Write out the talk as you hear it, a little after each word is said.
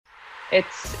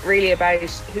It's really about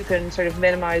who can sort of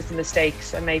minimise the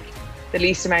mistakes and make the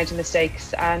least amount of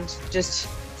mistakes and just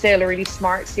sail a really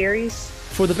smart series.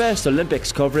 For the best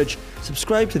Olympics coverage,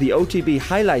 subscribe to the OTB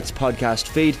Highlights podcast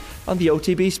feed on the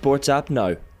OTB Sports app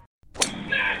now.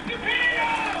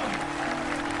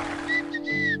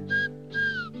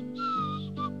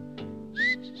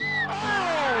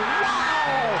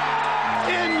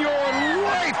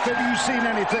 Have you seen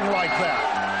anything like that?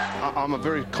 I'm a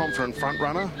very confident front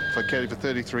runner. I've caddied for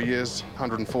 33 years,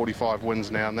 145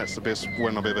 wins now, and that's the best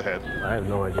win I've ever had. I have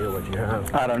no idea what you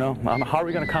have. I don't know. How are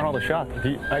we going to count all the shots?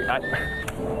 I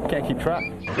can't keep track.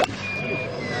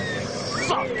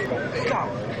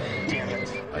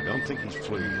 I don't think he's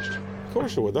pleased. Of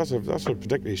course I would. That's a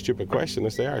particularly stupid question.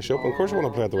 It's the Irish Open. Of course I want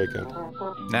to play at the weekend.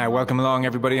 Now, welcome along,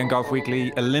 everybody, on Golf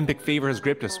Weekly. Olympic fever has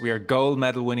gripped us. We are gold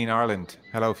medal winning Ireland.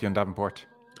 Hello, Fionn Davenport.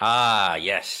 Ah,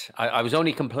 yes. I was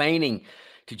only complaining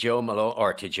to Joe Malone,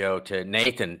 or to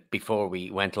Nathan before we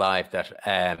went live that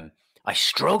I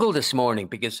struggled this morning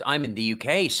because I'm in the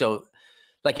UK. So,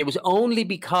 it was only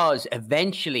because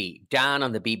eventually Dan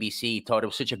on the BBC thought it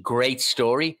was such a great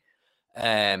story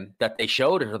that they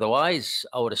showed it. Otherwise,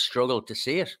 I would have struggled to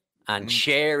see it and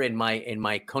share in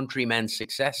my countrymen's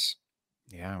success.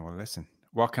 Yeah, well, listen.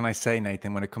 What can I say,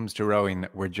 Nathan? When it comes to rowing,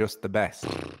 we're just the best.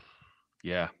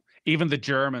 Yeah. Even the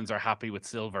Germans are happy with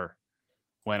silver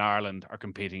when Ireland are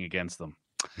competing against them.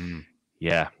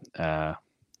 Yeah.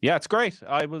 It's great.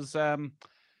 I was, there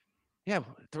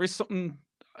is something,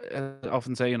 I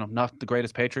often say, not the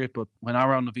greatest patriot, but when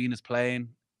Aaron Levine is playing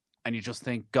and you just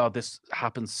think, God, this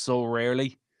happens so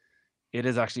rarely, it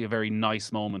is actually a very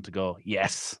nice moment to go,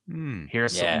 yes,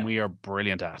 here's something we are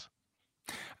brilliant at.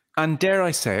 And dare I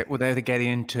say it, without getting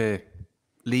into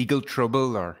legal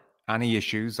trouble or any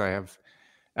issues, I have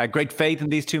great faith in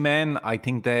these two men. I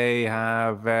think they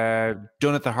have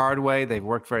done it the hard way. They've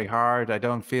worked very hard. I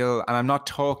don't feel, and I'm not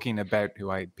talking about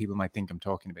who people might think I'm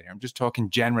talking about here. I'm just talking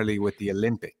generally with the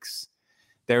Olympics.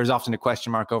 There is often a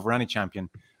question mark over any champion.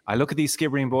 I look at these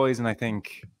Skibbereen boys and I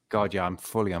think, God, yeah, I'm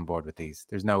fully on board with these.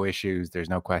 There's no issues. There's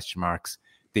no question marks.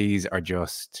 These are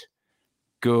just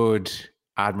good,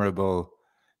 admirable,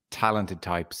 talented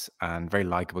types and very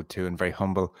likable too and very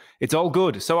humble. It's all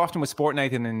good. So often with sport,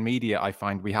 Nathan, in media, I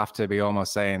find we have to be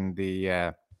almost saying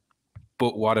the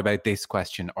but what about this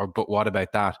question or but what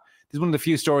about that. This is one of the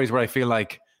few stories where I feel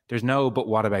like there's no but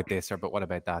what about this or but what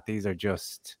about that. These are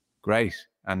just great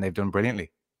and they've done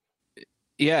brilliantly.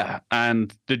 Yeah,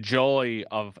 and the joy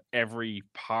of every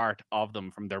part of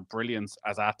them, from their brilliance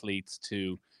as athletes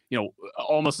to,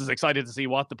 almost as excited to see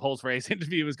what the post-race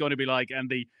interview is going to be like, and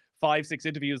the 5-6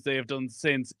 interviews they have done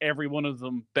since, every one of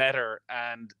them better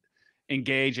and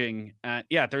engaging.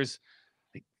 It does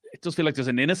feel like there's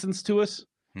an innocence to it,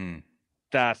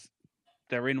 that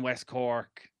they're in West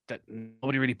Cork, that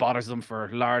nobody really bothers them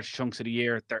for large chunks of the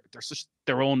year. They're such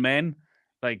their own men.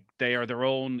 Like, they are their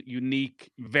own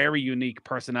unique, very unique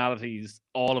personalities,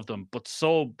 all of them, but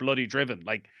so bloody driven.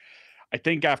 Like, I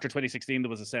think after 2016, there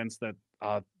was a sense that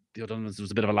the O'Donovans, there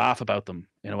was a bit of a laugh about them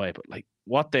in a way, but like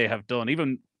what they have done,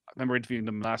 even I remember interviewing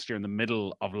them last year in the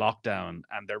middle of lockdown,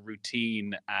 and their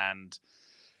routine and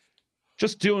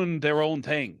just doing their own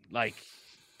thing, like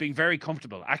being very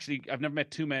comfortable. Actually, I've never met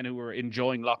two men who were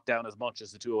enjoying lockdown as much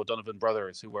as the two O'Donovan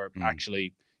brothers, who were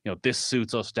actually, this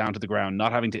suits us down to the ground,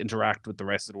 not having to interact with the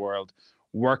rest of the world,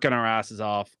 working our asses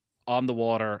off on the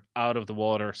water, out of the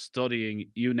water, studying,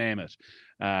 you name it.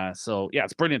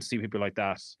 It's brilliant to see people like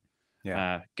that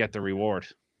get the reward.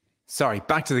 Sorry,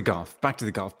 back to the golf.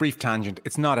 Brief tangent.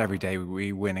 It's not every day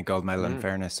we win a gold medal, in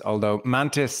fairness. Although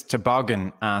Mantis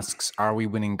Toboggan asks, are we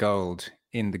winning gold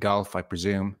in the golf, I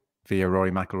presume, via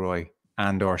Rory McIlroy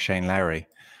and or Shane Lowry?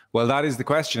 Well, that is the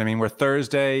question. I mean, we're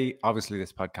Thursday. Obviously,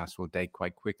 this podcast will date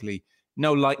quite quickly.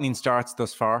 No lightning starts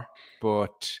thus far,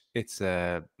 but it's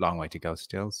a long way to go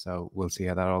still. So we'll see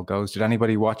how that all goes. Did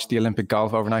anybody watch the Olympic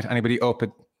golf overnight? Anybody up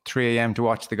at 3 a.m. to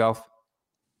watch the golf?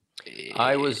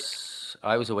 I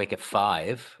was awake at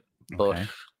 5, but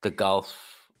the golf,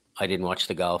 I didn't watch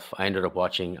the golf. I ended up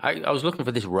watching, I was looking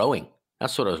for this rowing.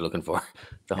 That's what I was looking for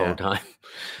the whole time.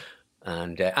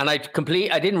 And I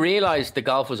didn't realize the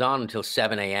golf was on until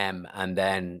 7 a.m. And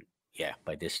then,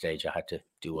 by this stage, I had to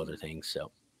do other things.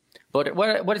 So, but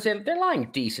what is it? They're lying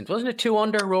decent. Wasn't it 2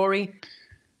 under, Rory?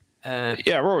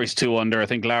 Rory's 2 under. I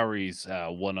think Lowry's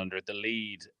 1 under.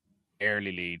 The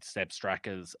early lead, Seb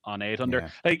Straka's on 8 under. Yeah.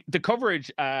 Like, the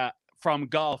coverage from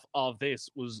golf of this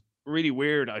was really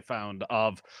weird, I found,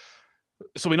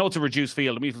 so we know it's a reduced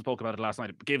field. We even spoke about it last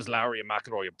night. It gives Lowry and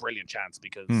McIlroy a brilliant chance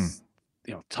because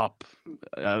top.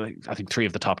 I think 3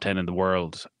 of the top 10 in the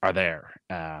world are there.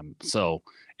 So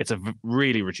it's a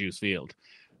really reduced field.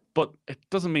 But it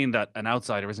doesn't mean that an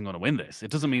outsider isn't going to win this. It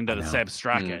doesn't mean that a Seb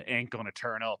Straka ain't going to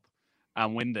turn up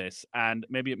and win this. And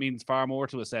maybe it means far more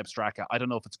to a Seb Straka. I don't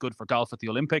know if it's good for golf at the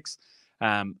Olympics.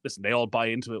 Listen, they all buy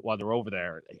into it while they're over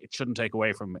there. It shouldn't take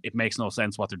away from it. Makes no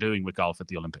sense what they're doing with golf at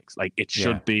the Olympics. Like, it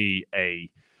should be a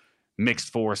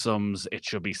mixed foursomes. It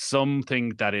should be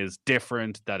something that is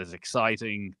different, that is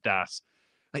exciting. That,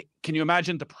 like, can you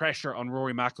imagine the pressure on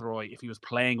Rory McIlroy if he was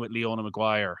playing with Leona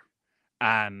Maguire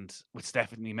and with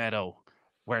Stephanie Meadow,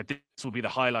 where this would be the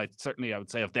highlight, certainly I would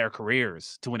say, of their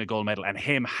careers to win a gold medal, and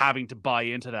him having to buy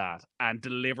into that and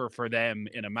deliver for them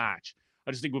in a match.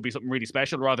 I just think it would be something really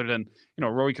special, rather than,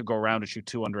 Rory could go around and shoot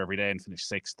 2 under every day and finish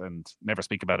 6th and never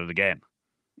speak about it again.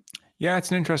 Yeah,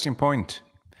 it's an interesting point.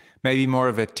 Maybe more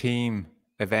of a team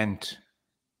event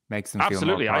makes them feel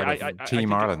more part of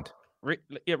Team Ireland.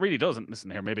 It really doesn't.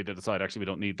 Listen here, maybe they decide actually we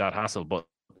don't need that hassle, but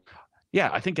yeah,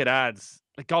 I think it adds.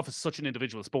 Like, golf is such an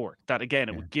individual sport that, again,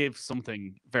 it would give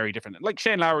something very different. Like,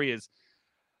 Shane Lowry is,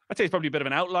 I'd say he's probably a bit of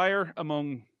an outlier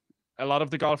among a lot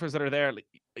of the golfers that are there. Like,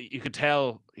 you could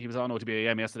tell he was on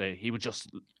OTBAM yesterday. He would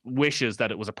just wishes that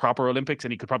it was a proper Olympics,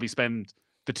 and he could probably spend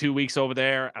the 2 weeks over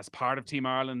there as part of Team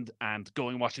Ireland and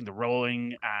going watching the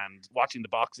rowing and watching the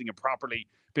boxing and properly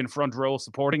been front row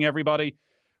supporting everybody.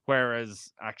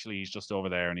 Whereas actually he's just over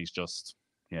there and he's just,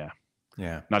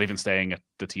 not even staying at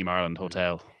the Team Ireland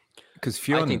hotel. Because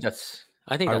Fionn,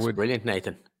 I think that's brilliant,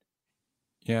 Nathan.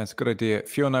 Yeah, it's a good idea.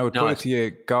 Fionn, I would put it to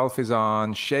you, golf is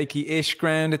on shaky-ish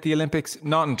ground at the Olympics,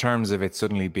 not in terms of it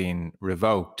suddenly being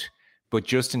revoked, but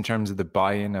just in terms of the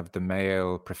buy-in of the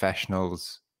male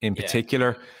professionals in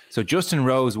particular. So Justin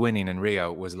Rose winning in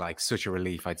Rio was like such a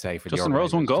relief, I'd say, for Justin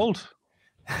Rose won gold.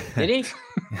 Did he?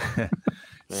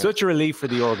 Such a relief for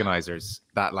the organisers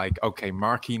that, like, okay,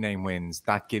 marquee name wins,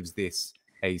 that gives this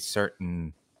a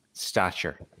certain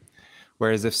stature.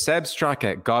 Whereas if Seb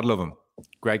Straka, God love him,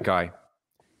 great guy,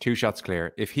 2 shots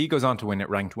clear, if he goes on to win it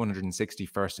ranked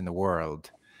 161st in the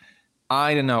world,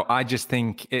 I don't know, I just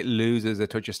think it loses a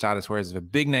touch of status. Whereas if a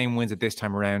big name wins it this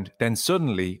time around, then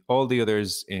suddenly all the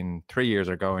others in 3 years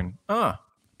are going,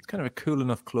 it's kind of a cool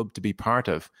enough club to be part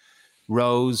of.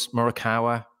 Rose,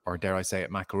 Morikawa, or dare I say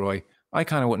it, McIlroy, I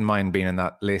kind of wouldn't mind being in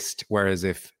that list. Whereas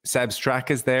if Seb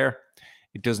Straka is there,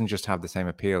 it doesn't just have the same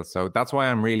appeal. So that's why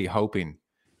I'm really hoping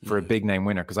for a big name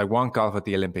winner, because I want golf at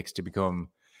the Olympics to become,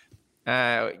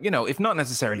 if not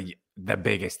necessarily the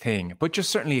biggest thing, but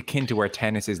just certainly akin to where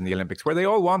tennis is in the Olympics, where they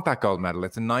all want that gold medal.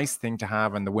 It's a nice thing to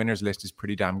have, and the winners list is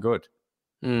pretty damn good.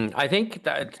 I think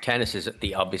that tennis is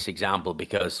the obvious example,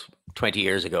 because 20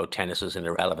 years ago, tennis was an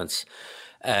irrelevance.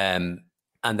 And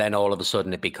then all of a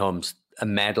sudden it becomes a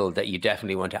medal that you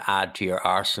definitely want to add to your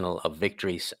arsenal of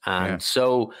victories. And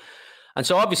so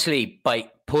obviously by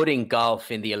putting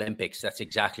golf in the Olympics, that's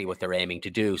exactly what they're aiming to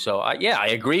do. So I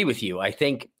agree with you. I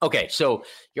think, okay, so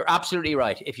you're absolutely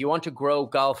right. If you want to grow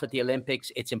golf at the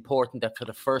Olympics, it's important that for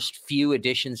the first few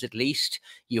editions, at least,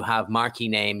 you have marquee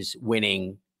names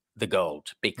winning the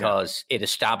gold, because it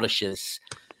establishes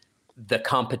the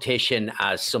competition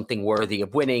as something worthy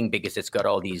of winning, because it's got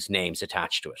all these names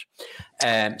attached to it.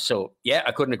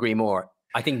 I couldn't agree more.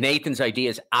 I think Nathan's idea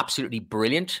is absolutely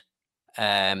brilliant.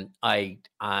 I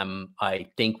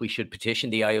think we should petition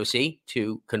the IOC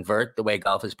to convert the way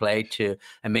golf is played to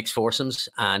a mixed foursomes.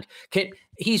 And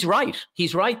he's right.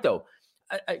 He's right, though.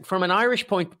 From an Irish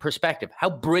point perspective, how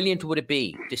brilliant would it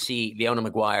be to see Leona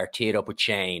Maguire tee it up with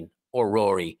Shane or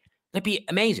Rory? That'd be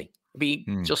amazing. It'd be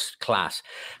just class.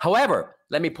 However,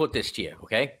 let me put this to you,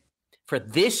 okay? For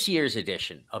this year's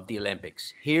edition of the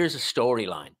Olympics, here's a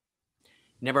storyline.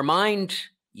 Never mind,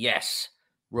 yes,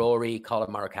 Rory, Colin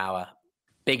Morikawa,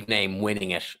 big name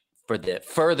winning it for the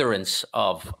furtherance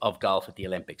of golf at the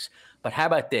Olympics. But how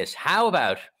about this? How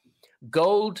about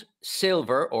gold,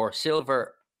 silver, or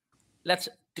silver?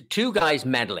 The 2 guys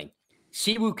medaling,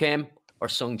 Siwoo Kim or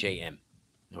Sung Jae Im.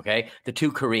 Okay, the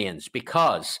 2 Koreans,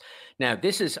 because now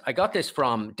I got this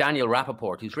from Daniel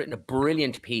Rappaport, who's written a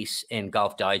brilliant piece in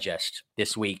Golf Digest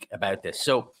this week about this.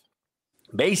 So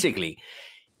basically,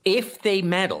 if they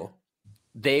medal,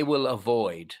 they will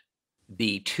avoid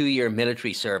the 2-year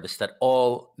military service that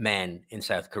all men in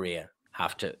South Korea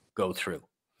have to go through.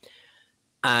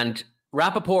 And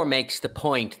Rappaport makes the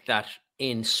point that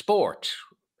in sport,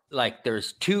 like,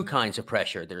 there's 2 kinds of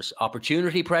pressure. There's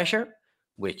opportunity pressure,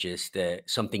 which is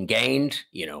something gained,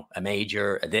 a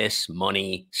major, this,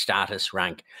 money, status,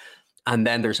 rank. And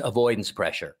then there's avoidance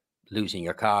pressure, losing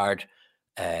your card,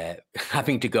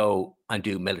 having to go and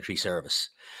do military service.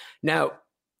 Now,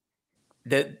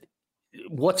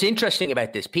 what's interesting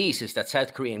about this piece is that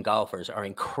South Korean golfers are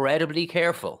incredibly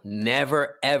careful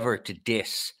never, ever to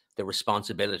diss the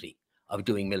responsibility of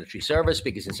doing military service,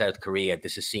 because in South Korea,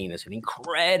 this is seen as an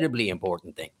incredibly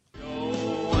important thing.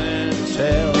 Go and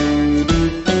tell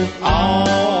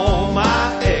all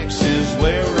my exes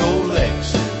wear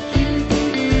Rolexes,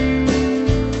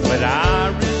 but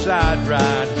I reside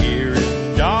right here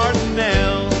in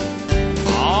Dardanelle.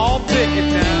 I'll pick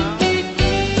it down.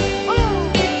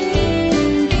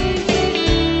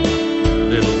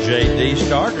 Little JD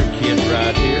starter kit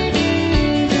right here.